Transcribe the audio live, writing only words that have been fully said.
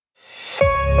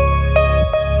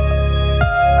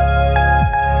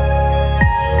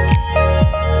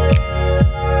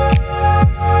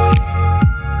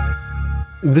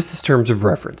This is Terms of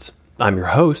Reference. I'm your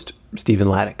host, Stephen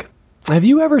Laddick. Have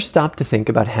you ever stopped to think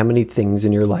about how many things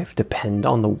in your life depend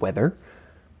on the weather?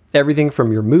 Everything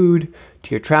from your mood,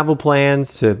 to your travel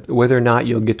plans, to whether or not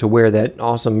you'll get to wear that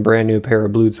awesome brand new pair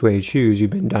of blue suede shoes you've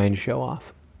been dying to show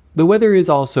off. The weather is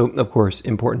also, of course,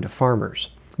 important to farmers.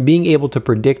 Being able to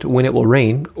predict when it will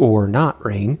rain, or not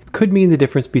rain, could mean the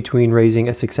difference between raising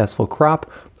a successful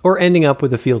crop or ending up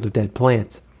with a field of dead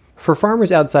plants. For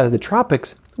farmers outside of the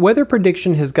tropics, weather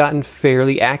prediction has gotten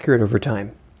fairly accurate over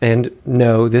time. And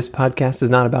no, this podcast is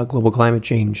not about global climate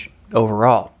change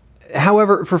overall.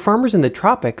 However, for farmers in the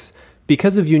tropics,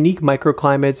 because of unique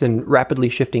microclimates and rapidly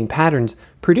shifting patterns,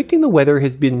 predicting the weather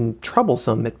has been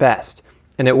troublesome at best.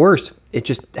 And at worst, it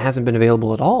just hasn't been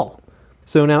available at all.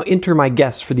 So now enter my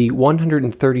guest for the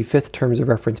 135th Terms of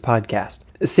Reference podcast.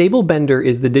 Sable Bender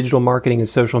is the digital marketing and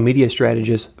social media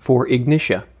strategist for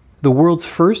Ignitia, the world's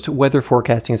first weather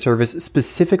forecasting service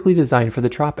specifically designed for the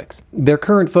tropics. Their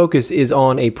current focus is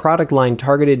on a product line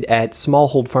targeted at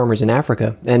smallhold farmers in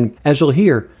Africa, and as you'll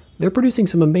hear, they're producing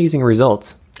some amazing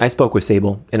results. I spoke with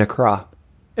Sable in Accra.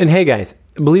 And hey guys,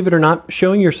 believe it or not,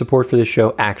 showing your support for this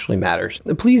show actually matters.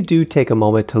 Please do take a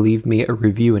moment to leave me a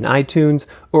review in iTunes,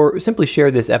 or simply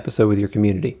share this episode with your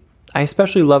community. I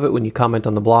especially love it when you comment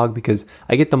on the blog because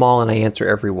I get them all and I answer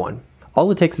every one. All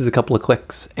it takes is a couple of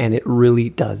clicks, and it really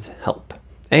does help.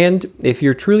 And if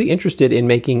you're truly interested in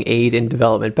making aid and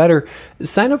development better,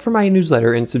 sign up for my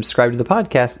newsletter and subscribe to the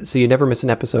podcast so you never miss an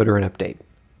episode or an update.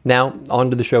 Now, on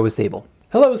to the show with Sable.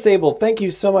 Hello, Sable. Thank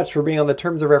you so much for being on the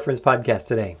Terms of Reference podcast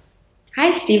today.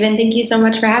 Hi, Stephen. Thank you so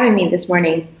much for having me this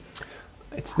morning.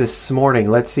 It's this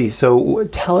morning. Let's see. So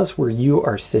tell us where you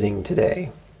are sitting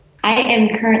today. I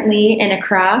am currently in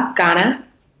Accra, Ghana.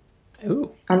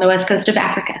 Ooh. On the west coast of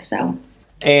Africa.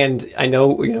 And I know,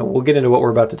 we'll get into what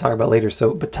we're about to talk about later.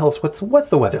 But tell us, what's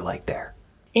the weather like there?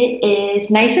 It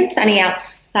is nice and sunny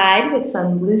outside with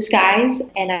some blue skies,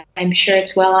 and I'm sure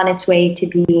it's well on its way to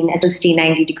being at least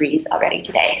 90 degrees already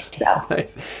today. So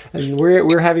nice. And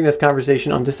we're having this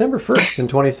conversation on December 1st in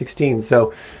 2016.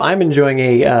 So I'm enjoying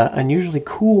a unusually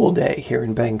cool day here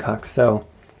in Bangkok. So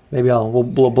maybe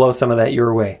we'll blow some of that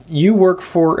your way. You work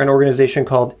for an organization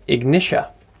called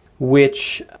Ignitia,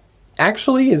 which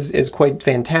actually is quite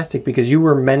fantastic because you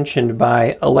were mentioned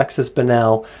by Alexis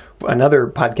Bonnell, another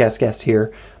podcast guest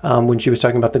here, when she was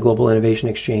talking about the Global Innovation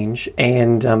Exchange.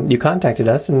 And you contacted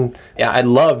us. And yeah, I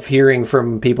love hearing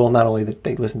from people, not only that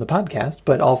they listen to the podcast,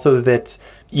 but also that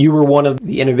you were one of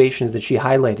the innovations that she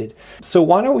highlighted. So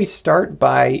why don't we start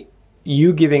by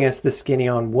you giving us the skinny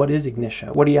on what is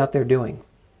Ignitia? What are you out there doing?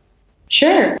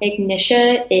 Sure.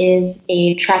 Ignitia is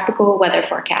a tropical weather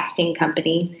forecasting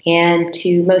company. And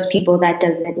to most people, that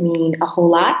doesn't mean a whole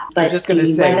lot. But I was just going to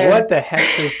say, what the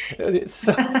heck is...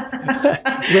 So,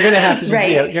 you're going to have to just,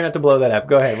 you're going to have to blow that up.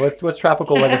 Go ahead. What's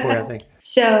tropical weather forecasting?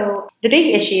 So the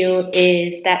big issue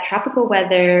is that tropical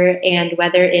weather and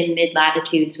weather in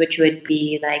mid-latitudes, which would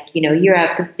be like,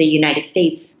 Europe, the United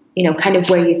States, kind of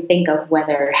where you think of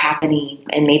weather happening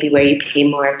and maybe where you pay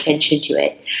more attention to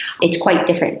it. It's quite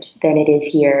different than it is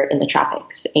here in the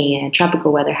tropics. And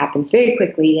tropical weather happens very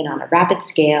quickly and on a rapid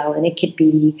scale. And it could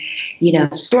be,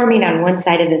 storming on one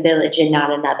side of a village and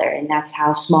not another. And that's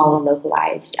how small and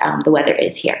localized the weather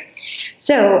is here.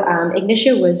 So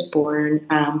Ignitia was born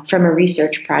from a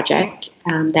research project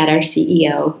that our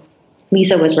CEO,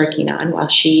 Lisa, was working on while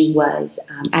she was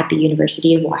at the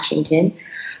University of Washington.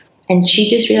 And she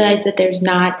just realized that there's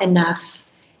not enough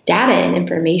data and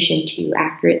information to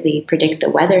accurately predict the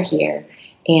weather here.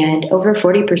 And over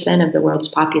 40% of the world's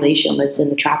population lives in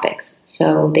the tropics.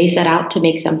 So they set out to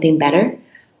make something better,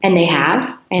 and they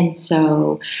have. And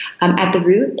so at the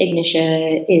root,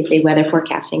 Ignitia is a weather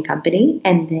forecasting company.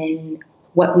 And then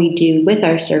what we do with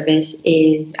our service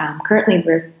is currently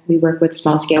we work with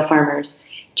small-scale farmers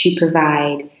to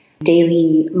provide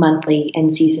daily, monthly,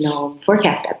 and seasonal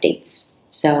forecast updates.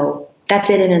 So that's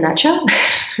it in a nutshell.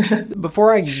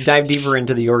 Before I dive deeper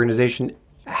into the organization,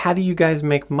 how do you guys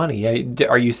make money?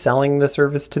 Are you selling the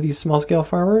service to these small scale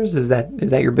farmers? Is that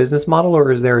your business model,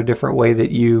 or is there a different way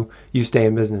that you stay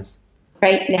in business?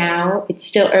 Right now, it's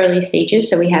still early stages,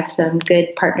 so we have some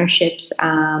good partnerships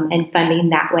and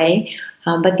funding that way.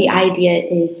 But the idea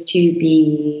is to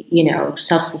be,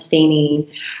 self-sustaining.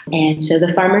 And so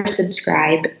the farmers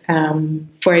subscribe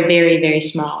for a very, very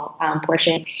small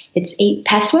portion. It's 8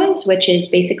 pesos, which is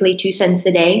basically 2 cents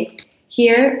a day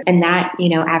here. And that,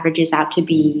 averages out to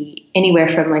be anywhere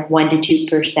from like 1%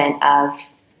 to 2% of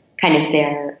kind of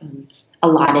their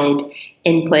allotted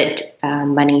input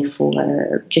money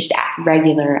for just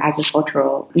regular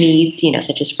agricultural needs,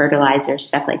 such as fertilizers,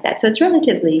 stuff like that. So it's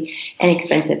relatively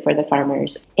inexpensive for the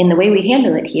farmers. And the way we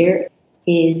handle it here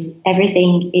is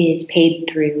everything is paid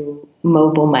through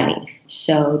mobile money.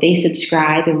 So they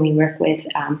subscribe, and we work with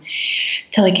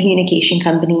telecommunication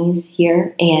companies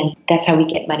here, and that's how we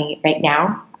get money right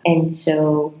now. And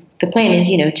so the plan is,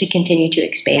 to continue to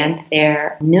expand. There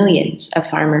are millions of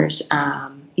farmers,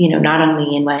 not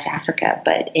only in West Africa,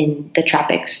 but in the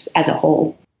tropics as a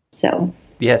whole. So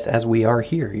yes, as we are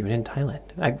here, even in Thailand.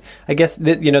 I guess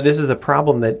that, this is a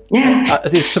problem that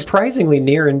is surprisingly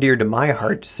near and dear to my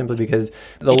heart, simply because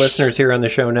the listeners here on the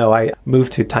show know I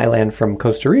moved to Thailand from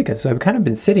Costa Rica. So I've kind of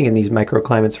been sitting in these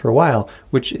microclimates for a while,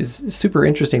 which is super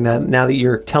interesting now that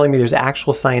you're telling me there's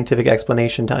actual scientific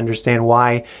explanation to understand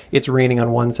why it's raining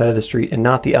on one side of the street and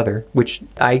not the other, which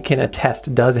I can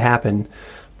attest does happen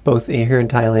both here in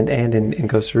Thailand and in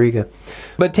Costa Rica.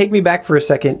 But take me back for a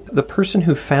second. The person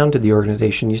who founded the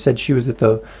organization, you said she was at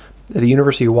the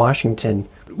University of Washington.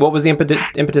 What was the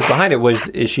impetus behind it?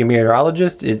 Is she a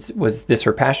meteorologist? Was this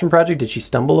her passion project? Did she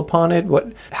stumble upon it?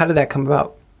 How did that come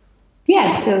about?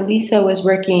 Yes, so Lisa was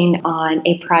working on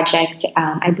a project,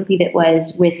 I believe it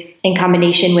was in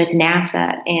combination with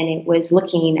NASA, and it was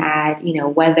looking at,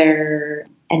 weather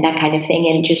and that kind of thing.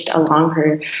 And just along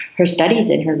her studies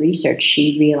and her research,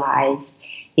 she realized,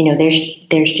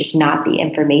 there's just not the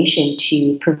information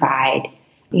to provide,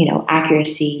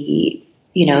 accuracy,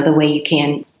 the way you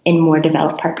can in more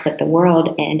developed parts of the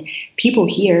world. And people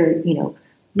here,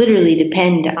 literally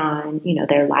depend on,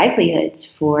 their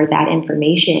livelihoods for that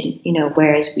information,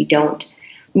 whereas we don't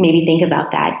maybe think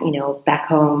about that, back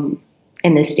home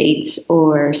in the States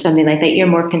or something like that. You're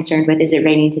more concerned with, is it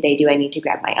raining today? Do I need to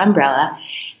grab my umbrella?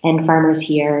 And farmers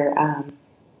here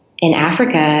in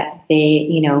Africa,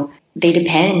 they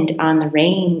depend on the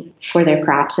rain for their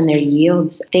crops and their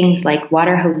yields. Things like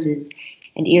water hoses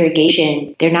and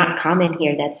irrigation, they're not common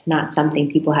here. That's not something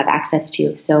people have access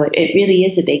to. So it really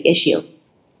is a big issue.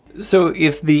 So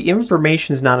if the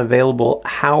information is not available,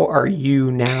 how are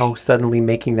you now suddenly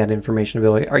making that information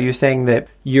available? Are you saying that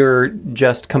you're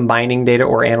just combining data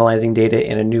or analyzing data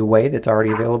in a new way that's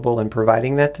already available and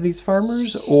providing that to these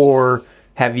farmers? Or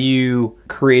have you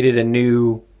created a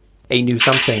new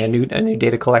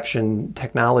data collection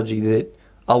technology that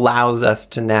allows us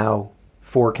to now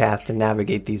forecast and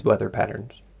navigate these weather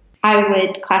patterns? I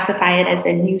would classify it as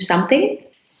a new something.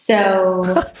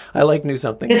 So I like new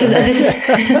something. This is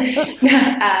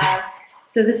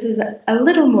a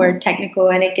little more technical,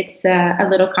 and it gets a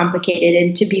little complicated.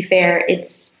 And to be fair,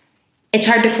 it's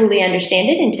hard to fully understand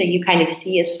it until you kind of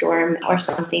see a storm or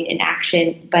something in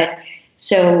action. But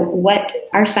so what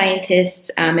our scientists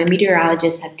and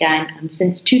meteorologists have done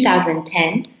since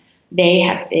 2010, they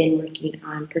have been working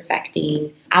on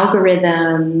perfecting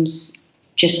algorithms,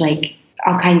 just like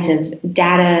all kinds of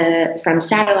data from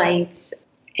satellites.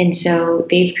 And so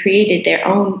they've created their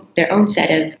own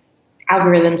set of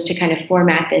algorithms to kind of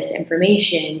format this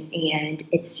information. And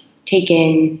it's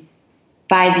taken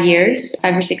 5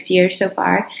 or 6 years so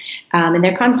far. And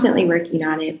they're constantly working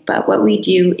on it. But what we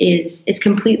do is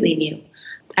completely new,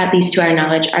 at least to our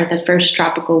knowledge, are the first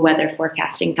tropical weather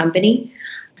forecasting company.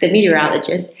 The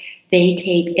meteorologists, they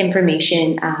take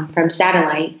information from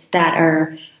satellites that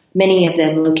are, many of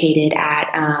them located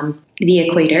at the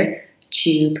equator,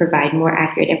 to provide more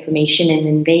accurate information. And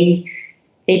then they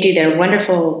do their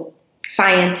wonderful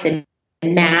science and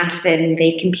math, and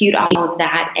they compute all of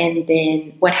that. And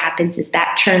then what happens is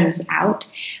that churns out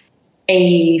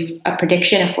a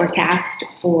prediction, a forecast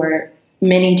for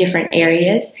many different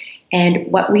areas.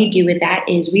 And what we do with that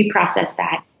is we process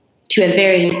that to a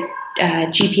very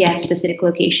GPS specific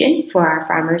location for our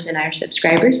farmers and our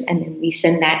subscribers. And then we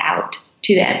send that out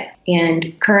to them.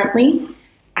 And currently,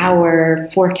 our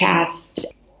forecast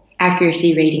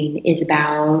accuracy rating is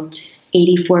about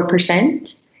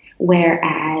 84%,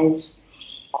 whereas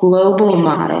global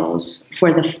models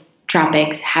for the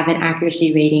tropics have an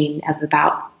accuracy rating of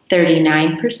about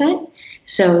 39%.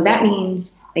 So that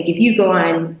means, like, if you go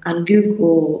on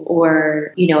Google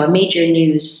or, a major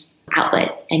news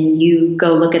outlet and you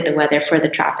go look at the weather for the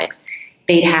tropics,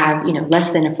 they'd have,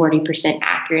 less than a 40%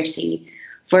 accuracy.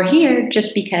 For here,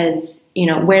 just because,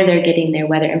 where they're getting their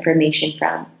weather information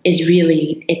from is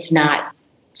really, it's not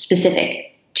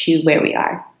specific to where we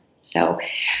are. So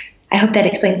I hope that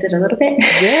explains it a little bit.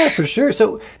 Yeah, for sure.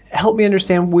 So help me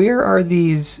understand, where are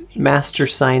these master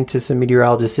scientists and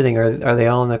meteorologists sitting? Are they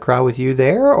all in the crowd with you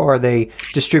there, or are they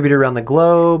distributed around the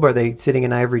globe? Are they sitting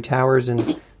in ivory towers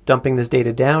and dumping this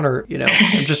data down? Or,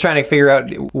 I'm just trying to figure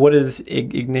out, what does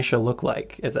Ignitia look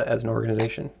like as an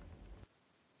organization?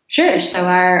 Sure. So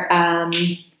our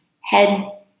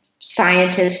head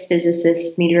scientist,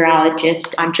 physicist,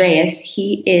 meteorologist, Andreas,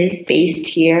 he is based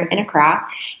here in Accra.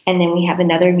 And then we have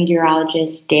another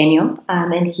meteorologist, Daniel,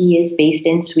 and he is based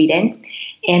in Sweden.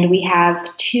 And we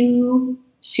have two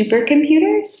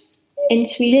supercomputers in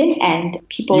Sweden, and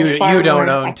people you don't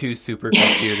own two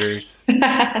supercomputers.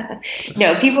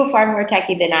 No, people far more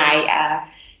techie than I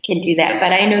can do that.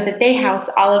 But I know that they house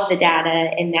all of the data,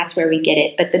 and that's where we get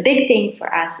it. But the big thing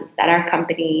for us is that our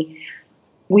company,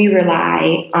 we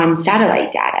rely on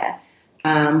satellite data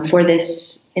for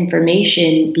this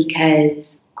information,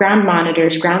 because ground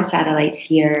monitors, ground satellites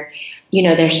here,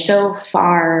 they're so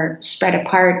far spread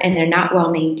apart and they're not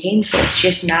well maintained. So it's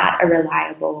just not a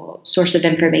reliable source of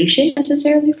information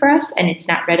necessarily for us, and it's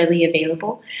not readily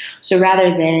available. So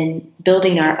rather than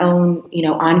building our own,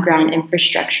 on-ground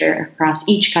infrastructure across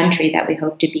each country that we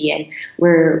hope to be in,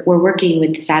 we're working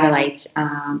with the satellites,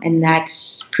 and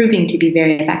that's proving to be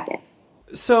very effective.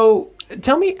 So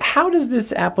tell me, how does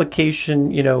this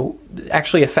application,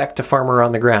 actually affect a farmer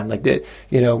on the ground? Like,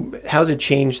 how does it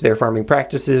change their farming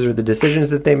practices or the decisions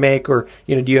that they make? Or,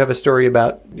 do you have a story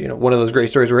about, one of those great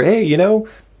stories where, hey,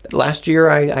 last year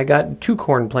I got 2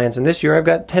 corn plants and this year I've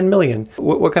got 10 million.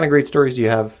 What kind of great stories do you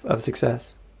have of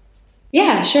success?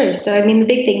 Yeah, sure. So, the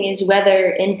big thing is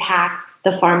weather impacts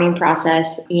the farming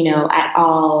process,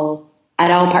 at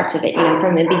all parts of it,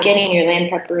 from the beginning, your land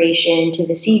preparation, to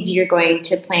the seeds you're going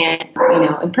to plant,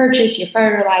 and purchase, your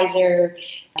fertilizer,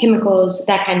 chemicals,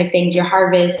 that kind of things, your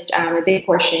harvest. A big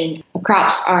portion of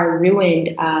crops are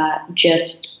ruined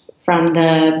just from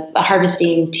the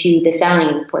harvesting to the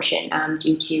selling portion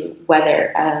due to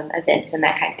weather events and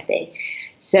that kind of thing.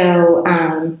 So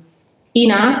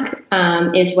Enoch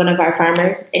is one of our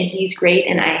farmers, and he's great,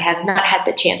 and I have not had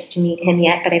the chance to meet him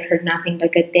yet, but I've heard nothing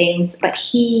but good things. But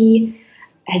he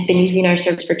has been using our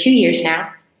service for 2 years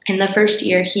now. In the first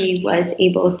year, he was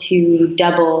able to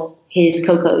double his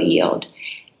cocoa yield.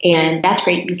 And that's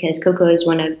great because cocoa is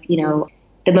one of,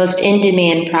 the most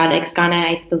in-demand products. Ghana,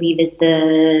 I believe, is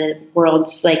the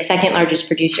world's second largest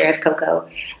producer of cocoa.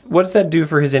 What does that do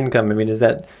for his income? Does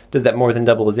that more than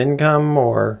double his income,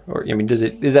 or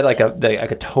is that like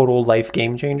a total life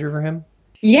game changer for him?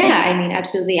 Yeah,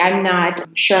 absolutely. I'm not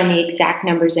sure on the exact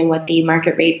numbers and what the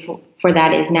market rate for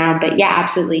that is now, but yeah,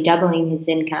 absolutely doubling his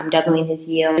income, doubling his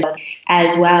yield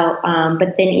as well.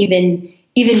 But then even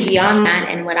beyond that,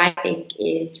 and what I think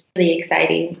is really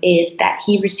exciting, is that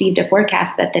he received a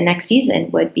forecast that the next season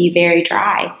would be very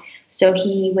dry. So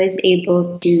he was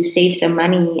able to save some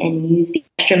money and use the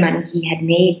extra money he had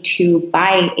made to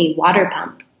buy a water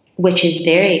pump, which is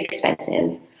very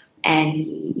expensive.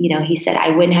 And, he said,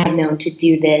 I wouldn't have known to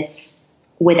do this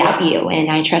without you.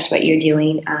 And I trust what you're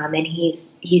doing. And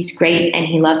he's great, and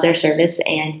he loves our service.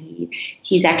 And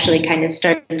he's actually kind of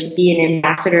starting to be an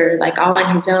ambassador, all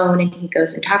on his own. And he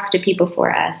goes and talks to people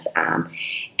for us. And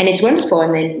it's wonderful.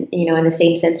 And then, in the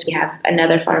same sense, we have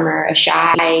another farmer,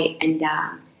 Ashai, and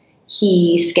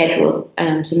he scheduled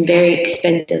some very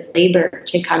expensive labor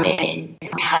to come in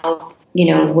and help,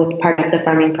 with part of the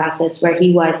farming process where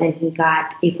he was, and he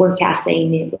got a forecast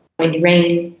saying it was going to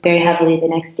rain very heavily the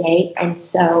next day. And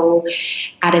so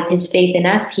out of his faith in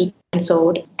us, he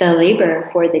canceled the labor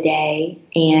for the day.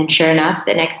 And sure enough,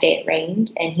 the next day it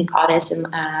rained, and he called us and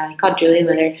called Julie and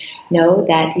let her know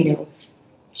that,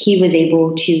 he was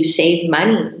able to save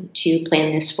money to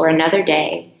plan this for another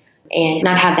day and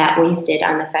not have that wasted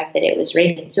on the fact that it was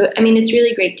raining. So, it's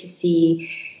really great to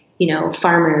see,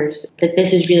 farmers, that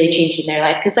this is really changing their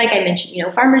life. Because like I mentioned,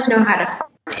 farmers know how to farm,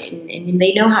 and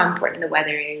they know how important the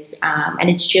weather is. And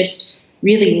it's just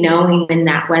really knowing when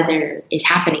that weather is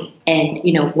happening and,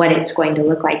 what it's going to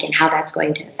look like and how that's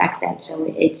going to affect them.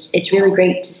 So it's really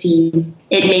great to see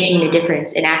it making a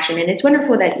difference in action. And it's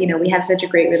wonderful that, we have such a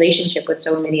great relationship with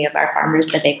so many of our farmers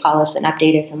that they call us and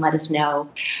update us and let us know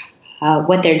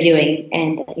what they're doing.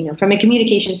 And, from a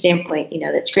communication standpoint,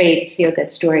 that's great. It's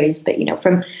feel-good stories. But,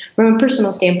 from a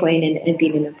personal standpoint and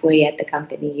being an employee at the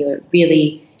company, it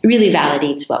really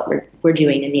validates what we're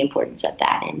doing and the importance of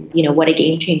that. And, what a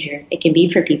game changer it can be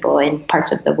for people in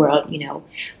parts of the world,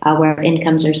 where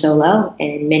incomes are so low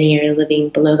and many are living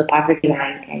below the poverty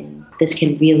line. And this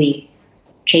can really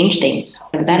change things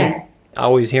for the better.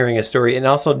 Always hearing a story, and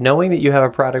also knowing that you have a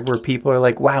product where people are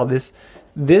like, wow,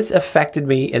 this affected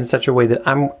me in such a way that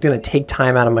I'm going to take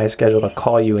time out of my schedule to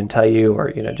call you and tell you,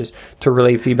 or, just to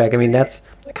relay feedback.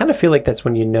 I kind of feel like that's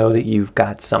when you know that you've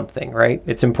got something, right?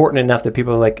 It's important enough that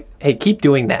people are like, hey, keep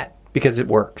doing that because it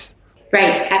works.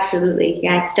 Right. Absolutely.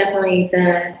 Yeah. It's definitely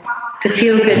the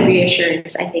feel good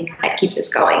reassurance, I think, that keeps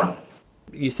us going.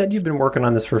 You said you've been working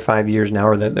on this for 5 years now,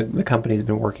 or the company's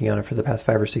been working on it for the past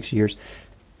 5 or 6 years.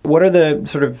 What's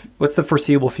the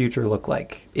foreseeable future look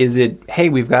like? Is it, hey,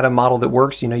 we've got a model that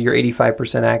works, you're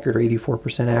 85% accurate or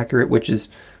 84% accurate, which is,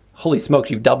 holy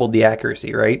smokes, you've doubled the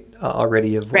accuracy, right?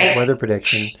 Already of weather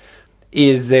prediction.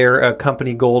 Is there a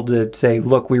company goal to say,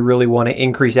 look, we really want to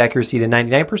increase accuracy to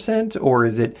 99%? Or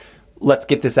is it, let's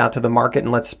get this out to the market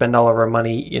and let's spend all of our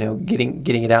money, getting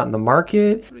it out in the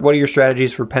market? What are your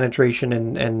strategies for penetration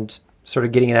and sort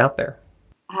of getting it out there?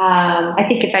 I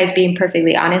think if I was being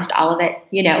perfectly honest, all of it,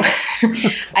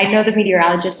 I know the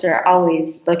meteorologists are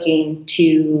always looking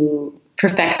to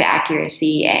perfect the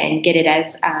accuracy and get it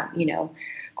as,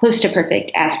 close to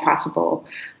perfect as possible.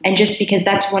 And just because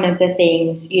that's one of the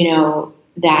things,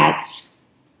 that's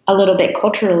a little bit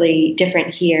culturally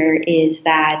different here is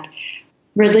that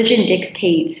religion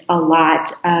dictates a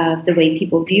lot of the way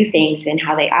people view things and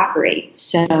how they operate.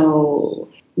 So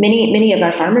many of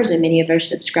our farmers and many of our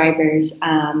subscribers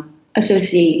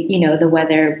associate, the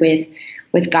weather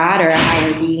with God or a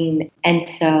higher being. And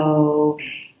so,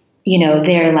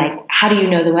 they're like, how do you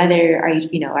know the weather? Are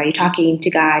you talking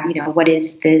to God? What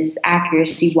is this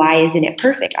accuracy? Why isn't it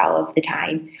perfect all of the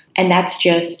time? And that's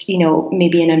just,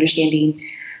 maybe an understanding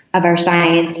of our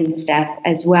science and stuff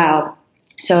as well.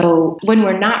 So when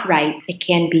we're not right, it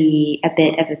can be a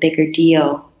bit of a bigger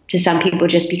deal to some people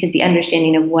just because the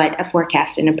understanding of what a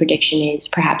forecast and a prediction is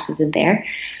perhaps isn't there.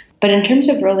 But in terms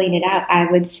of rolling it out,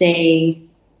 I would say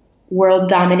world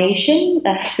domination,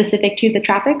 specific to the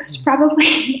tropics,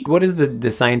 probably. What is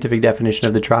the scientific definition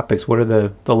of the tropics? What are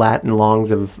the Latin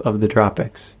longs of the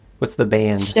tropics? What's the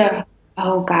band? So,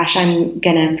 oh gosh, I'm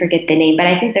going to forget the name, but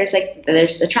I think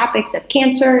there's the tropics of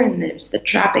Cancer and there's the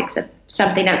tropics of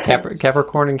something else.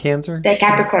 Capricorn and Cancer? The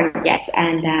Capricorn, yes.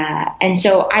 And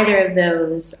so either of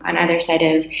those on either side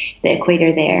of the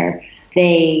equator there,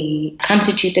 they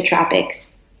constitute the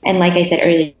tropics. And like I said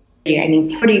earlier,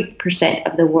 40%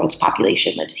 of the world's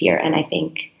population lives here. And I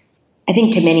think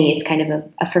to many, it's kind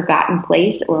of a forgotten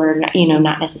place or,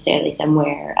 not necessarily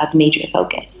somewhere of major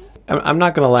focus. I'm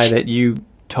not going to lie that you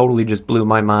totally just blew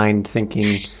my mind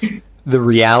thinking the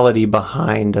reality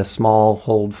behind a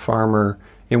smallhold farmer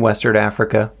in Western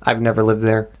Africa. I've never lived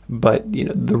there, but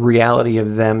the reality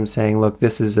of them saying, look,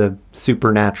 this is a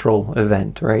supernatural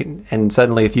event, right? And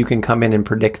suddenly if you can come in and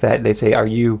predict that, they say, are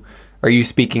you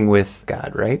speaking with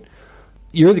God, right?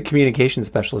 You're the communication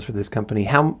specialist for this company.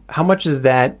 How much is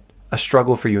that a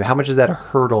struggle for you? How much is that a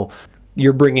hurdle?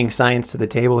 You're bringing science to the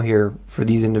table here for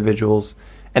these individuals,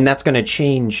 and that's going to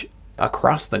change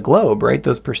across the globe, right?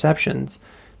 Those perceptions.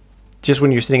 Just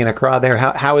when you're sitting in a crowd there,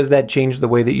 how has that changed the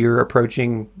way that you're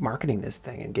approaching marketing this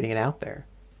thing and getting it out there?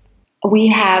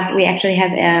 We actually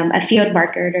have a field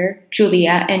marketer,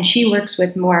 Julia, and she works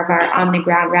with more of our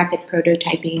on-the-ground rapid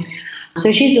prototyping.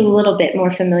 So she's a little bit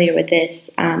more familiar with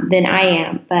this than I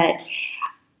am, but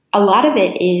a lot of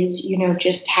it is,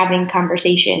 just having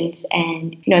conversations.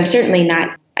 And, I'm certainly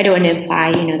not, I don't want to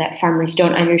imply, that farmers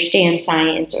don't understand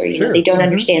science or, Sure. they don't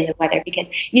understand the weather because,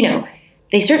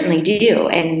 they certainly do.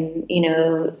 And,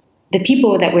 the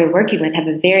people that we're working with have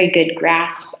a very good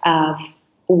grasp of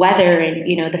weather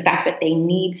and, the fact that they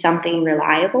need something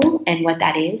reliable and what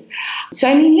that is. So,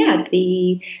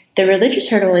 the religious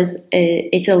hurdle is,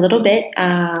 it's a little bit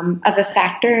of a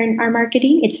factor in our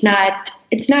marketing. It's not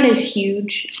as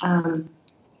huge,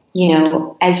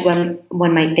 as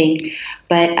one might think.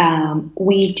 But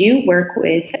we do work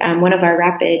with, one of our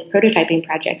rapid prototyping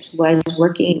projects was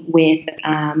working with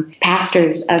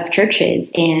pastors of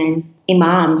churches and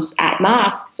imams at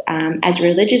mosques as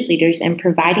religious leaders and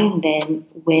providing them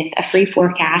with a free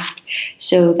forecast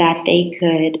so that they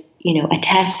could,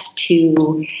 attest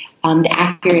to the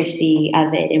accuracy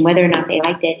of it and whether or not they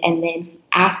liked it, and then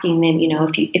asking them,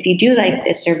 if you do like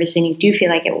this service and you do feel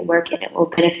like it will work and it will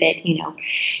benefit,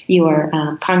 your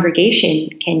congregation,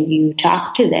 can you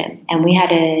talk to them? And we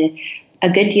had a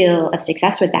good deal of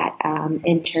success with that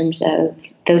in terms of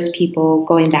those people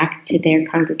going back to their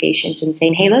congregations and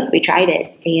saying, hey, look, we tried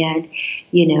it. And,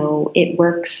 it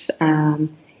works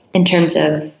in terms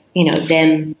of,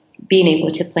 them being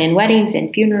able to plan weddings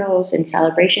and funerals and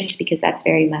celebrations, because that's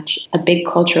very much a big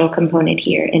cultural component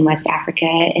here in West Africa.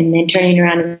 And then turning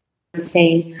around and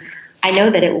saying, I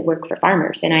know that it will work for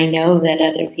farmers and I know that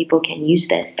other people can use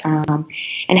this.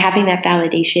 And having that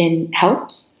validation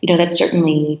helps. That's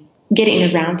certainly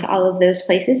getting around to all of those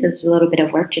places. It's a little bit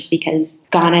of work just because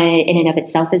Ghana in and of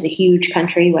itself is a huge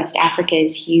country. West Africa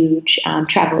is huge.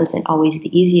 Travel isn't always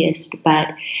the easiest, but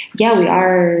yeah, we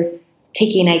are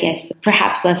taking, I guess,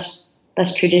 perhaps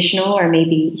less traditional or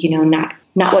maybe, not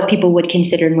not what people would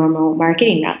consider normal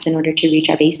marketing routes in order to reach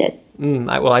our bases.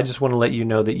 I just want to let you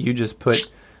know that you just put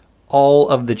all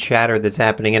of the chatter that's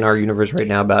happening in our universe right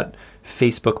now about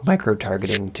Facebook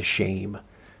micro-targeting to shame.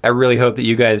 I really hope that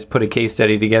you guys put a case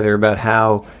study together about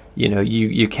how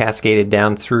you cascaded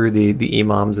down through the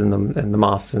imams and the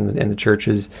mosques and the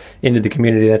churches into the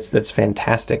community. That's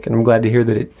fantastic, and I'm glad to hear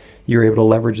that you're able to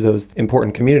leverage those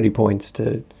important community points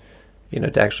to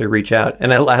actually reach out.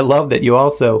 And I love that you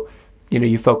also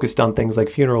you focused on things like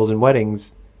funerals and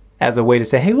weddings as a way to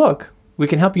say, hey, look, we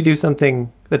can help you do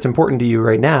something that's important to you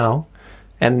right now.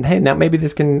 And hey, now maybe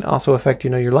this can also affect,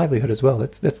 your livelihood as well.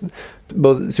 That's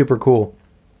both super cool.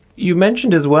 You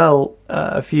mentioned as well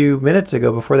a few minutes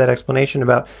ago before that explanation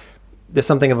about there's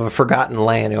something of a forgotten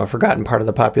land, a forgotten part of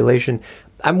the population.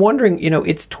 I'm wondering,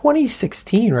 it's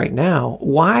 2016 right now.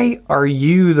 Why are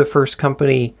you the first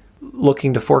company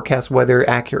looking to forecast weather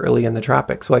accurately in the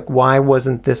tropics? Like, why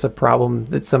wasn't this a problem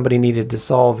that somebody needed to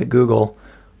solve at Google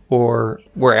or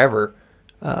wherever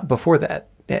before that?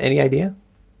 Any idea?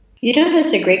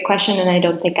 That's a great question, and I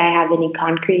don't think I have any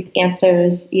concrete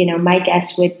answers. My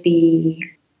guess would be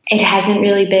it hasn't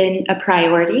really been a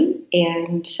priority.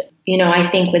 And, I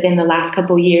think within the last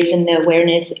couple of years in the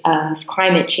awareness of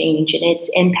climate change and its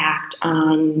impact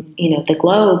on, the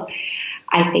globe,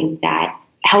 I think that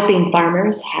helping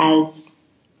farmers has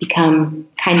become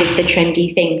kind of the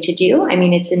trendy thing to do. I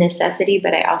mean, it's a necessity,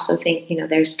 but I also think,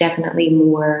 there's definitely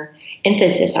more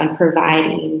emphasis on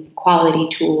providing quality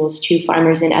tools to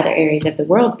farmers in other areas of the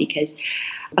world because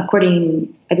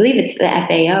according, I believe it's the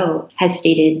FAO, has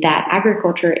stated that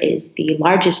agriculture is the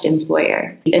largest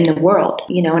employer in the world,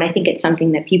 and I think it's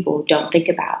something that people don't think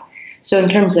about. So in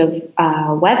terms of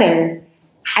weather,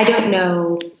 I don't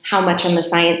know how much on the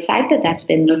science side that's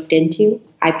been looked into.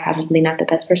 I'm probably not the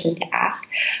best person to ask,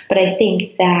 but I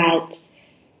think that,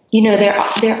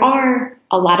 there are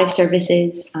a lot of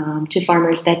services to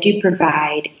farmers that do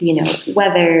provide,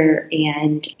 weather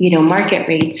and, market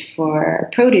rates for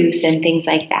produce and things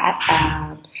like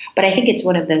that. But I think it's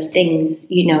one of those things,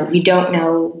 you don't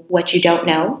know what you don't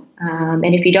know.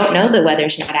 And if you don't know the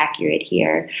weather's not accurate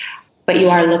here, but you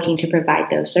are looking to provide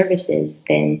those services,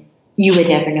 then you would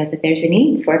never know that there's a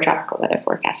need for a tropical weather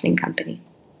forecasting company.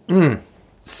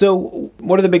 So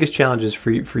what are the biggest challenges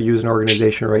for you as an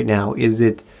organization right now? Is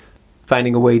it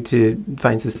finding a way to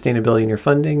find sustainability in your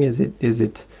funding? Is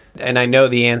it, and I know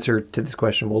the answer to this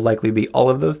question will likely be all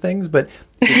of those things, but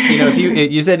if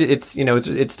you said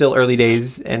it's still early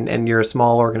days and you're a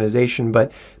small organization,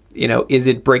 but is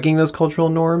it breaking those cultural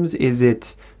norms?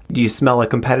 Do you smell a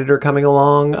competitor coming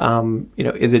along?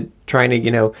 Is it trying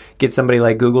to, get somebody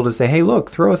like Google to say, hey,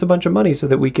 look, throw us a bunch of money so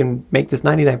that we can make this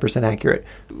 99% accurate?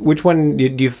 Which one do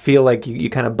you feel like you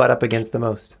kind of butt up against the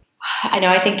most? I know,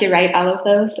 I think you're right, all of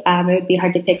those. It would be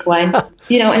hard to pick one,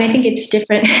 and I think it's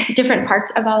different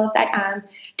parts of all of that.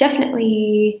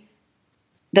 Definitely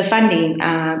the funding,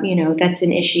 that's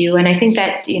an issue. And I think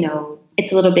that's,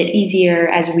 it's a little bit easier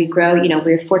as we grow.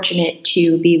 We're fortunate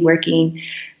to be working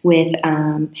with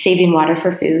Saving Water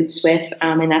for Food, SWIFT,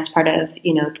 and that's part of,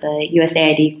 the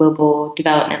USAID Global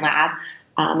Development Lab.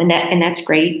 And that's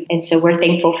great. And so we're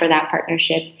thankful for that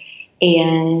partnership.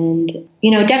 And,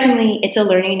 definitely it's a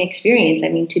learning experience. I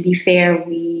mean, to be fair,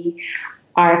 we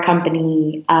are a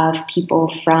company of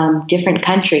people from different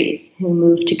countries who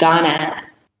moved to Ghana.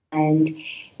 And,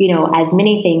 as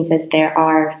many things as there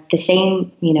are the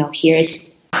same, here,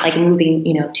 it's not like moving,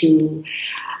 to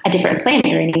a different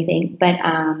planet or anything, but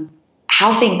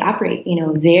how things operate,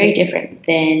 very different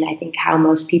than I think how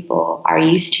most people are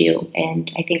used to.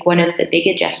 And I think one of the big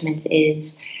adjustments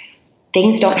is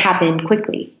things don't happen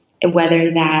quickly.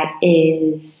 Whether that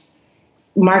is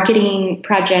marketing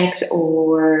projects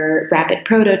or rapid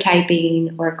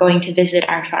prototyping or going to visit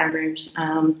our farmers,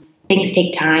 things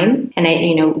take time. And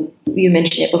you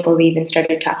mentioned it before we even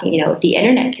started talking, the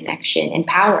internet connection and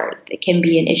power, that can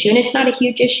be an issue. And it's not a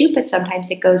huge issue, but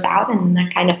sometimes it goes out and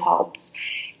that kind of helps,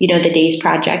 the day's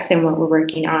projects and what we're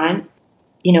working on.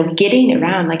 Getting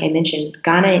around, like I mentioned,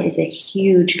 Ghana is a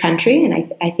huge country.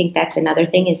 And I think that's another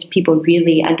thing is people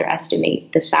really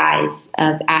underestimate the size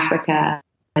of Africa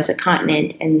as a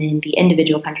continent and then the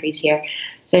individual countries here.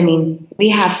 So, we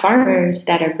have farmers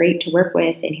that are great to work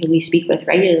with and who we speak with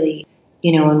regularly,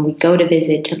 and we go to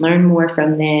visit to learn more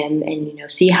from them and,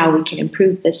 see how we can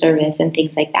improve the service and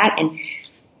things like that. And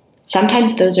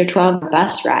sometimes those are 12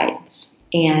 bus rides.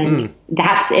 And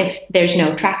that's if there's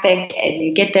no traffic and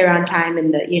you get there on time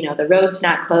and the road's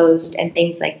not closed and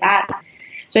things like that.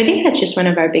 So I think that's just one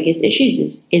of our biggest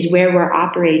issues is where we're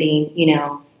operating.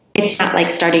 It's not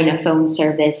like starting a phone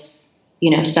service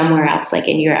somewhere else, like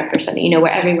in Europe or something,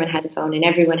 where everyone has a phone and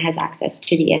everyone has access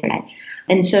to the internet.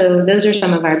 And so those are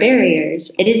some of our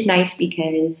barriers. It is nice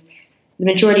because the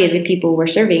majority of the people we're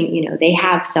serving, they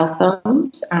have cell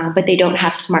phones, but they don't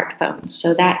have smartphones.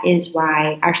 So that is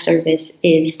why our service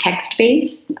is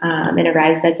text-based. It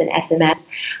arrives as an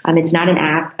SMS. It's not an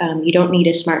app. You don't need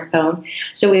a smartphone.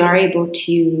 So we are able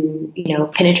to,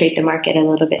 penetrate the market a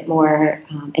little bit more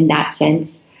in that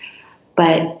sense.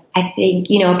 But I think,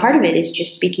 a part of it is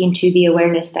just speaking to the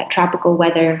awareness that tropical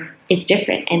weather is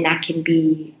different, and that can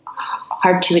be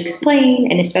hard to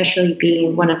explain, and especially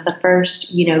being one of the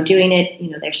first, doing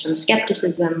it, there's some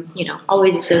skepticism,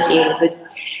 always associated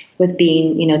with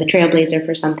being, the trailblazer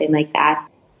for something like that.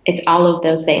 It's all of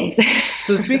those things.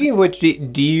 So speaking of which,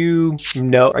 do you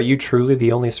know, are you truly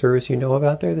the only service you know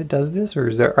about there that does this? Or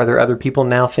are there other people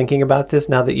now thinking about this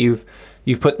now that you've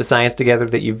put the science together,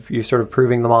 that you're sort of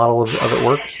proving the model of it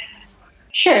works?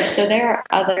 Sure. So there are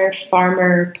other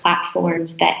farmer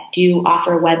platforms that do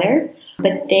offer weather,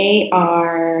 but they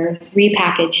are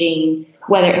repackaging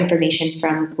weather information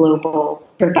from global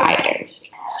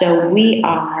providers. So we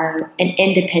are an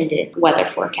independent weather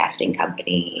forecasting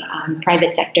company,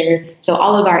 private sector. So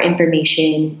all of our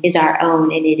information is our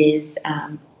own, and it is,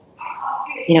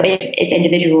 it's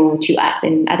individual to us,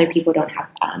 and other people don't have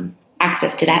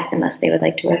access to that unless they would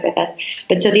like to work with us.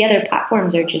 But so the other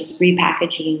platforms are just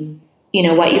repackaging,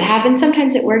 what you have, and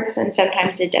sometimes it works and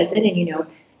sometimes it doesn't, and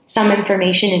some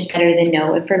information is better than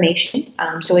no information.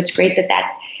 So it's great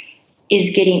that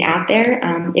is getting out there.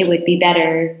 It would be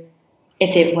better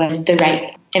if it was the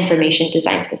right information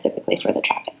designed specifically for the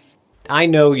tropics. I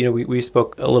know, we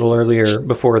spoke a little earlier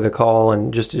before the call,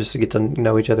 and just to get to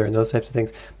know each other and those types of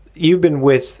things. You've been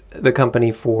with the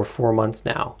company for 4 months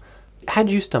now.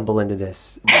 How'd you stumble into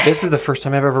this? This is the first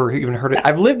time I've ever even heard it.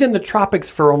 I've lived in the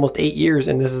tropics for almost 8 years,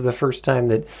 and this is the first time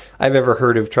that I've ever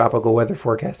heard of tropical weather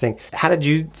forecasting. How did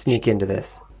you sneak into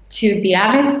this? To be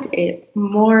honest,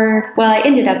 I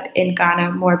ended up in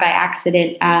Ghana more by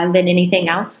accident than anything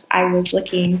else. I was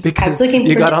looking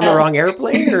you got on the wrong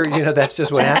airplane, or that's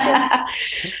just what happens?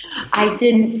 I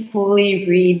didn't fully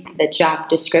read the job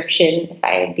description, if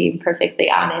I am being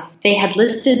perfectly honest. They had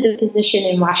listed the position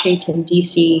in Washington,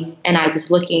 D.C., and I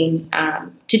was looking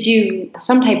to do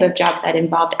some type of job that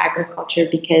involved agriculture,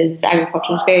 because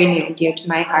agriculture is very near and dear to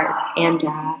my heart. And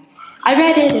I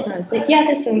read it and I was like, yeah,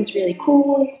 this sounds really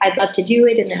cool. I'd love to do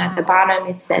it. And then at the bottom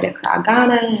it said Accra,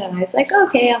 Ghana. And I was like,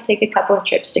 okay, I'll take a couple of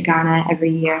trips to Ghana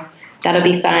every year. That'll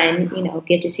be fun,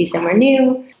 get to see somewhere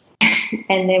new.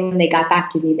 And then when they got back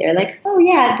to me, they're like, oh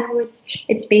yeah, no,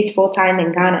 it's based full time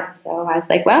in Ghana. So I was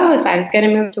like, well, if I was going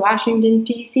to move to Washington,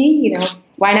 D.C.,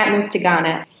 why not move to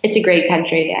Ghana? It's a great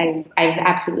country. I've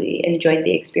absolutely enjoyed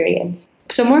the experience.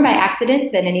 So more by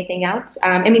accident than anything else.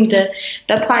 The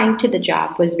applying to the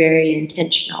job was very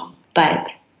intentional, but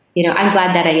I'm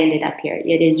glad that I ended up here.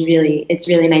 It's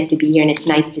really nice to be here, and it's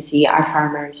nice to see our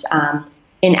farmers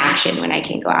in action when I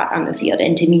can go out on the field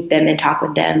and to meet them and talk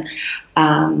with them.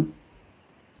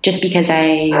 Just because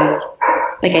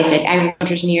like I said,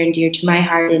 agriculture is near and dear to my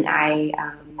heart, and I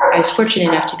was fortunate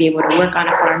enough to be able to work on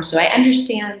a farm, so I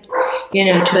understand,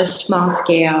 to a small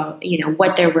scale,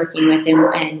 what they're working with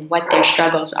and what their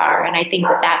struggles are. And I think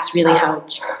that's really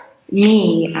helped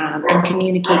me in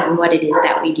communicating what it is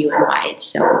that we do and why it's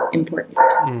so important.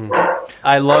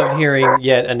 I love hearing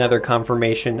yet another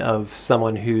confirmation of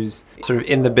someone who's sort of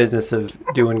in the business of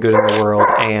doing good in the world,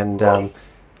 and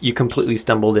you completely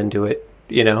stumbled into it.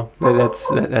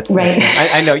 That's right.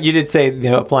 I know you did say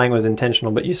applying was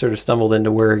intentional, but you sort of stumbled into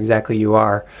where exactly you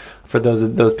are. For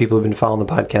those people who've been following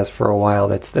the podcast for a while,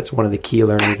 that's one of the key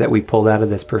learnings that we've pulled out of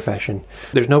this profession.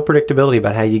 There's no predictability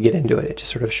about how you get into it. It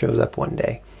just sort of shows up one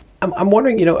day. I'm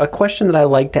wondering, a question that I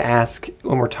like to ask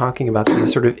when we're talking about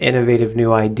these sort of innovative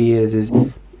new ideas is,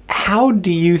 how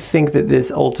do you think that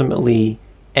this ultimately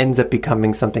ends up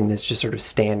becoming something that's just sort of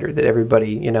standard, that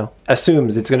everybody,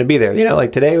 assumes it's going to be there?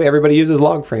 Like today, everybody uses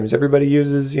log frames. Everybody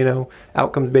uses,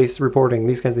 outcomes-based reporting,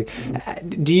 these kinds of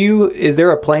things. Is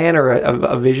there a plan or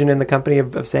a vision in the company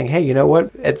of saying, hey, you know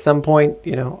what, at some point,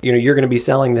 you're going to be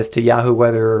selling this to Yahoo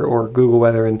Weather or Google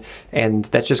Weather, and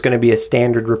that's just going to be a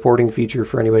standard reporting feature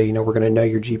for anybody. We're going to know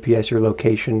your GPS, your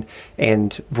location,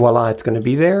 and voila, it's going to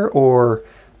be there? Or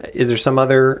is there some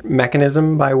other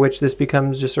mechanism by which this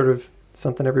becomes just sort of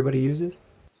something everybody uses?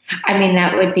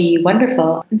 That would be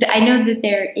wonderful. I know that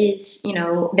there is,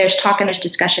 there's talk and there's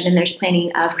discussion and there's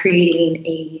planning of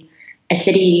creating a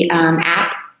city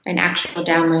app, an actual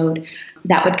download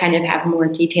that would kind of have more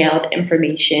detailed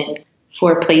information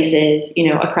for places,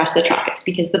 across the tropics,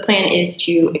 because the plan is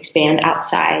to expand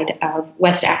outside of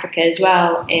West Africa as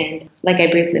well. And like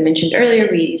I briefly mentioned earlier,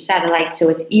 we use satellites, so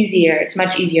it's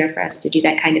much easier for us to do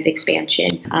that kind of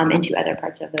expansion into other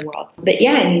parts of the world. But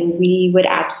yeah, I mean, we would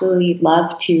absolutely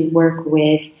love to work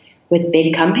with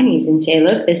big companies and say,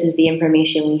 look, this is the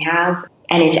information we have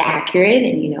and it's accurate,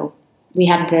 and we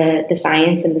have the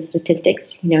science and the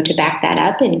statistics, to back that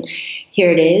up, and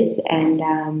here it is.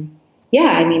 And yeah,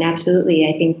 I mean,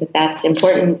 absolutely. I think that that's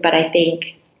important. But I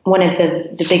think one of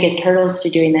the biggest hurdles to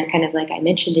doing that, kind of like I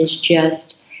mentioned, is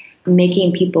just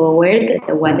making people aware that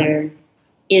the weather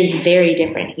is very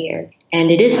different here. And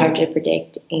it is hard to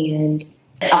predict. And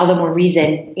all the more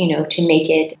reason, to make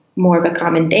it more of a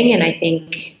common thing. And I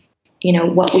think,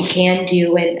 what we can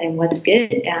do and what's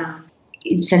good,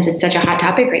 since it's such a hot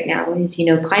topic right now, is,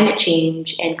 climate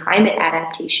change and climate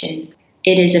adaptation.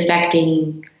 It is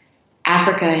affecting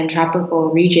Africa and tropical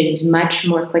regions much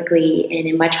more quickly and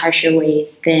in much harsher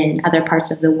ways than other parts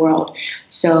of the world.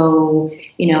 So,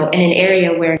 in an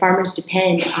area where farmers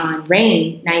depend on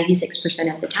rain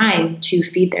 96% of the time to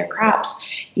feed their crops,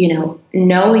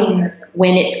 knowing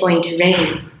when it's going to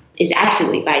rain is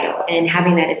absolutely vital, and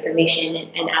having that information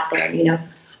and out there,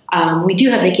 we do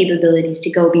have the capabilities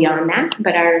to go beyond that,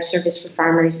 but our service for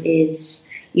farmers is,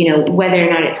 whether or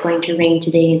not it's going to rain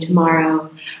today and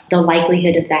tomorrow, the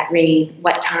likelihood of that rain,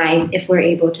 what time, if we're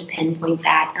able to pinpoint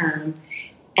that,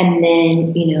 and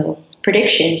then,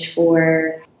 predictions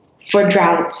for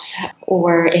droughts,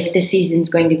 or if the season's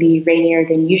going to be rainier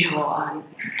than usual,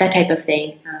 that type of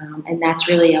thing. And that's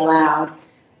really allowed,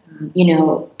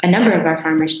 a number of our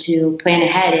farmers to plan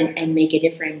ahead and make a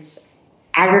difference.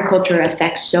 Agriculture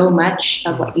affects so much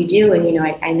of what you do, and,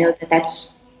 I know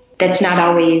that's not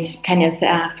always kind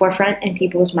of forefront in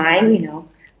people's mind.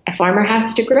 A farmer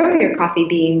has to grow your coffee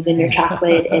beans and your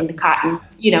chocolate and the cotton,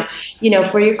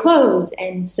 for your clothes.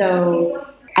 And so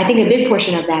I think a big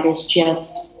portion of that is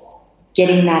just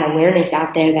getting that awareness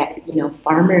out there that,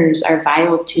 farmers are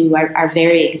vital to our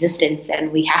very existence,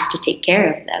 and we have to take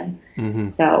care of them. Mm-hmm.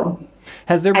 So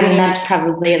has there been that's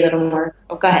probably a little more.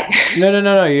 Oh, go ahead.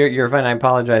 No. You're fine. I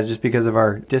apologize. Just because of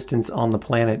our distance on the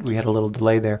planet, we had a little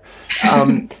delay there.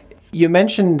 You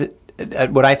mentioned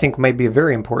what I think might be a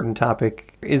very important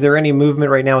topic. Is there any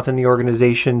movement right now within the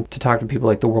organization to talk to people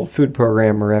like the World Food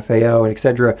Program or FAO and et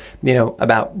cetera,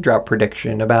 about drought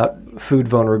prediction, about food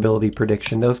vulnerability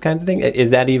prediction, those kinds of things?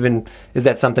 Is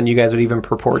that something you guys would even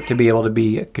purport to be able to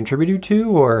be a contributor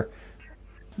to, or?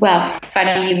 Well,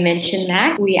 funny you mentioned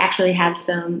that. We actually have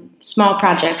some small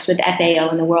projects with FAO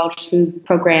and the World Food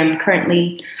Program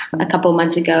currently. A couple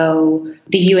months ago,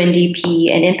 the UNDP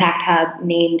and Impact Hub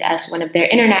named us one of their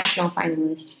international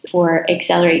finalists for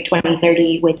Accelerate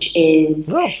 2030, which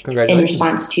is in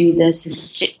response to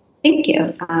thank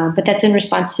you. But that's in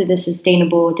response to the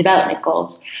Sustainable Development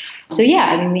Goals. So yeah,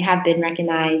 I mean, we have been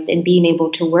recognized, and being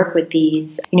able to work with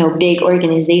these, big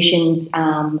organizations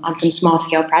on some small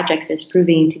scale projects is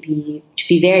proving to be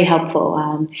very helpful.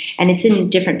 And it's in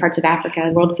different parts of Africa.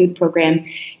 The World Food Program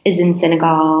is in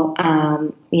Senegal.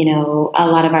 A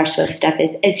lot of our SWIFT stuff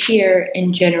is here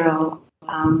in general.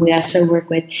 We also work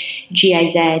with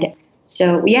GIZ.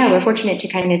 So yeah, we're fortunate to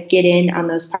kind of get in on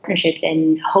those partnerships,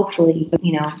 and hopefully,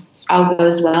 all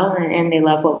goes well and they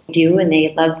love what we do and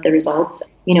they love the results.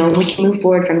 We can move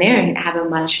forward from there and have a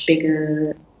much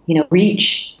bigger,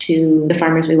 reach to the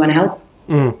farmers we want to help.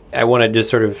 I want to just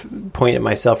sort of point at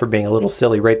myself for being a little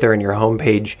silly. Right there in your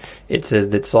homepage, it says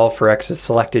that Solve4X has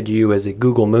selected you as a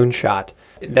Google moonshot.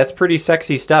 That's pretty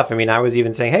sexy stuff. I mean, I was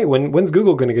even saying, hey, when's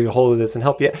Google going to get a hold of this and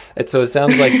help you? And so it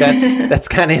sounds like that's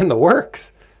kind of in the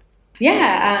works.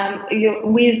 Yeah,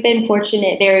 we've been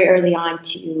fortunate very early on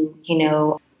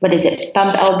to,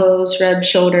 bump elbows, rub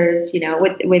shoulders,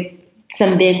 with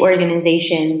some big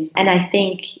organizations. And I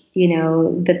think,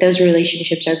 that those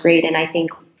relationships are great. And I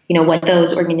think, what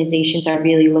those organizations are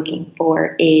really looking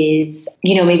for is,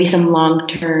 maybe some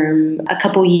long-term, a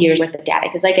couple years worth of data.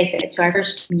 Because like I said, so our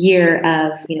first year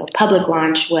of, public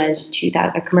launch was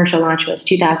commercial launch was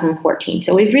 2014.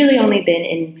 So we've really only been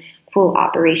in full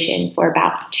operation for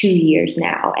about 2 years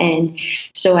now. And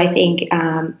so I think,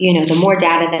 the more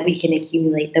data that we can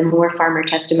accumulate, the more farmer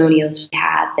testimonials we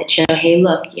have that show, hey,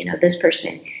 look, this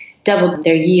person doubled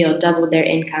their yield, doubled their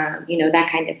income, that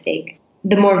kind of thing.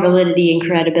 The more validity and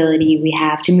credibility we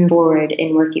have to move forward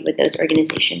in working with those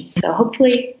organizations. So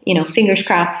hopefully, fingers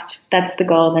crossed, that's the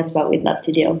goal. That's what we'd love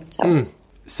to do. So.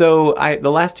 So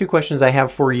the last two questions I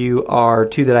have for you are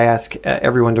two that I ask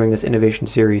everyone during this innovation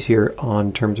series here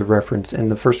on Terms of Reference.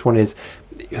 And the first one is,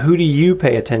 who do you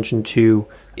pay attention to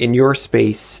in your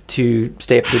space to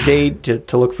stay up to date,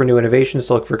 to look for new innovations,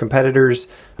 to look for competitors,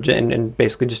 and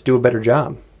basically just do a better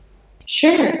job?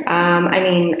 Sure.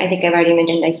 I think I've already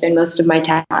mentioned I spend most of my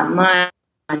time online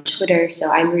on Twitter,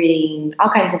 so I'm reading all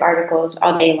kinds of articles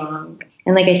all day long.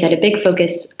 And like I said, a big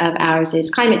focus of ours is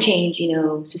climate change,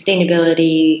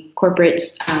 sustainability, corporate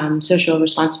social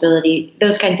responsibility,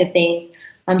 those kinds of things.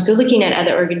 So looking at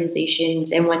other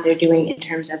organizations and what they're doing in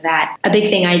terms of that. A big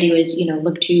thing I do is,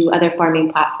 look to other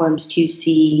farming platforms to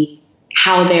see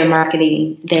how they're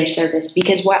marketing their service,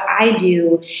 because what I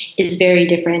do is very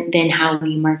different than how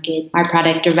we market our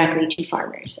product directly to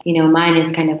farmers. Mine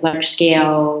is kind of large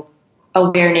scale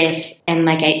awareness, and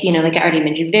like I already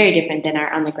mentioned, very different than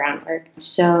our on the ground work.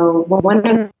 So one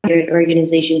of the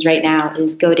organizations right now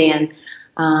is GoDan.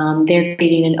 They're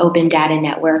creating an open data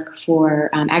network for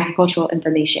agricultural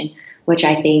information, which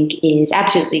I think is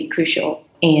absolutely crucial.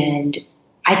 And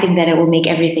I think that it will make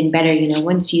everything better.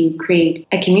 Once you create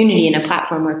a community and a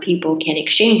platform where people can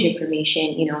exchange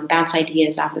information, and bounce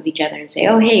ideas off of each other and say,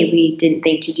 oh, hey, we didn't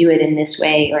think to do it in this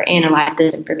way or analyze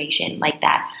this information like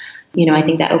that. I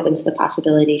think that opens the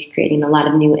possibility of creating a lot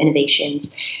of new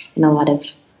innovations and a lot of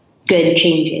good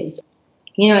changes.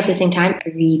 At the same time, I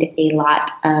read a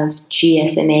lot of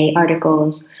GSMA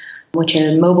articles, which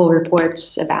are mobile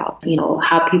reports about,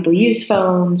 how people use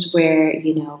phones, where,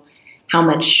 how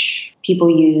much people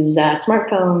use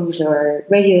smartphones or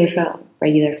regular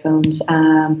phones,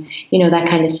 that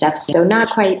kind of stuff. So not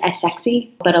quite as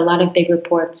sexy, but a lot of big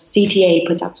reports. CTA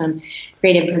puts out some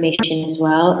great information as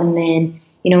well. And then,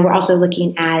 we're also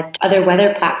looking at other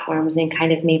weather platforms and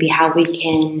kind of maybe how we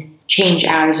can change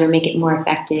ours or make it more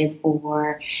effective,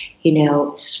 or,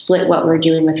 split what we're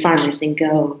doing with farmers and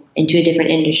go into a different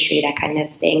industry, that kind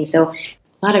of thing. So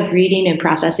a lot of reading and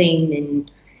processing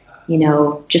and,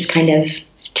 just kind of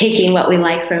taking what we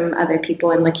like from other people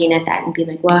and looking at that and being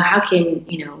like, well, how can,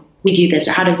 we do this,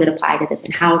 or how does it apply to this,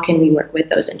 and how can we work with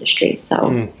those industries?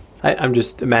 So I'm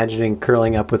just imagining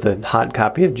curling up with a hot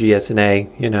copy of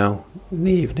GSNA, in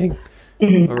the evening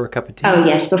over a cup of tea. Oh,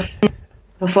 yes.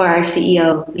 Before our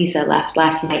CEO, Lisa, left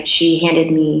last night, she handed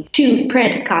me 2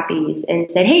 print copies and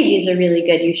said, hey, these are really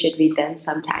good. You should read them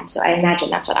sometime. So I imagine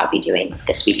that's what I'll be doing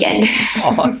this weekend.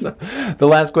 Awesome. The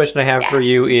last question I have for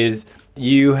you is,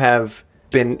 you have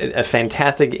been a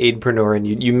fantastic aidpreneur,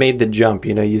 and you made the jump.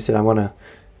 You said, I want to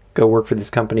go work for this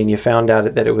company, and you found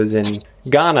out that it was in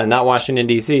Ghana, not Washington,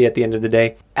 D.C. at the end of the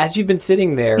day. As you've been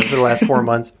sitting there for the last 4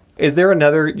 months, is there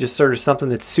another just sort of something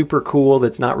that's super cool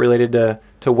that's not related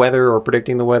to weather or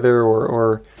predicting the weather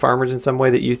or farmers in some way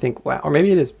that you think, wow, or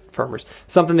maybe it is farmers,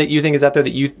 something that you think is out there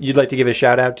that you'd like to give a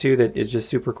shout out to that is just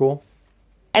super cool?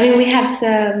 We have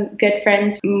some good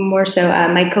friends, more so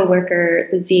my coworker,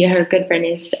 Zia, her good friend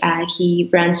he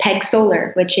runs Peg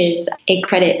Solar, which is a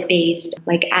credit-based,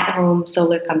 at-home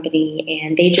solar company,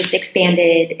 and they just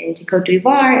expanded into Cote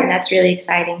d'Ivoire, and that's really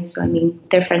exciting. So,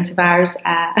 they're friends of ours.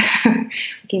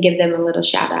 We can give them a little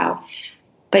shout out.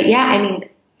 But yeah,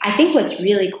 I think what's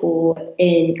really cool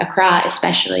in Accra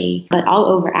especially, but all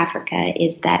over Africa,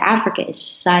 is that Africa is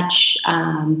such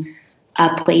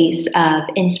a place of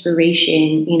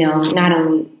inspiration, not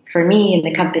only for me and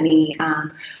the company,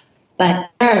 but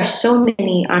there are so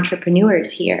many entrepreneurs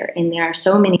here, and there are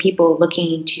so many people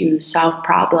looking to solve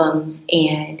problems.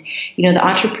 And, the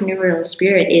entrepreneurial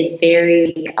spirit is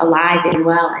very alive and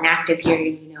well and active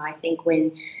here. I think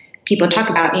when people talk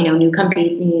about, new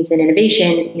companies and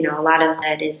innovation, a lot of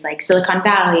that is like Silicon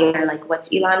Valley, or like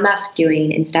what's Elon Musk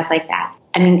doing and stuff like that.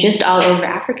 Just all over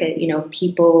Africa,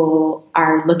 people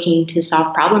are looking to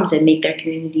solve problems and make their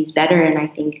communities better. And I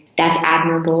think that's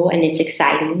admirable, and it's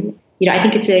exciting. I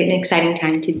think it's an exciting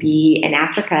time to be in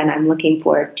Africa, and I'm looking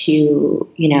forward to,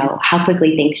 how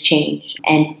quickly things change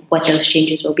and what those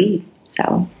changes will be.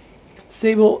 So,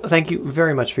 Sable, thank you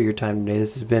very much for your time today.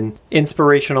 This has been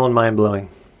inspirational and mind-blowing.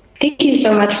 Thank you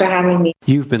so much for having me.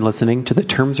 You've been listening to the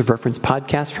Terms of Reference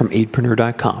podcast from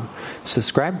aidpreneur.com.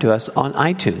 Subscribe to us on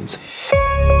iTunes.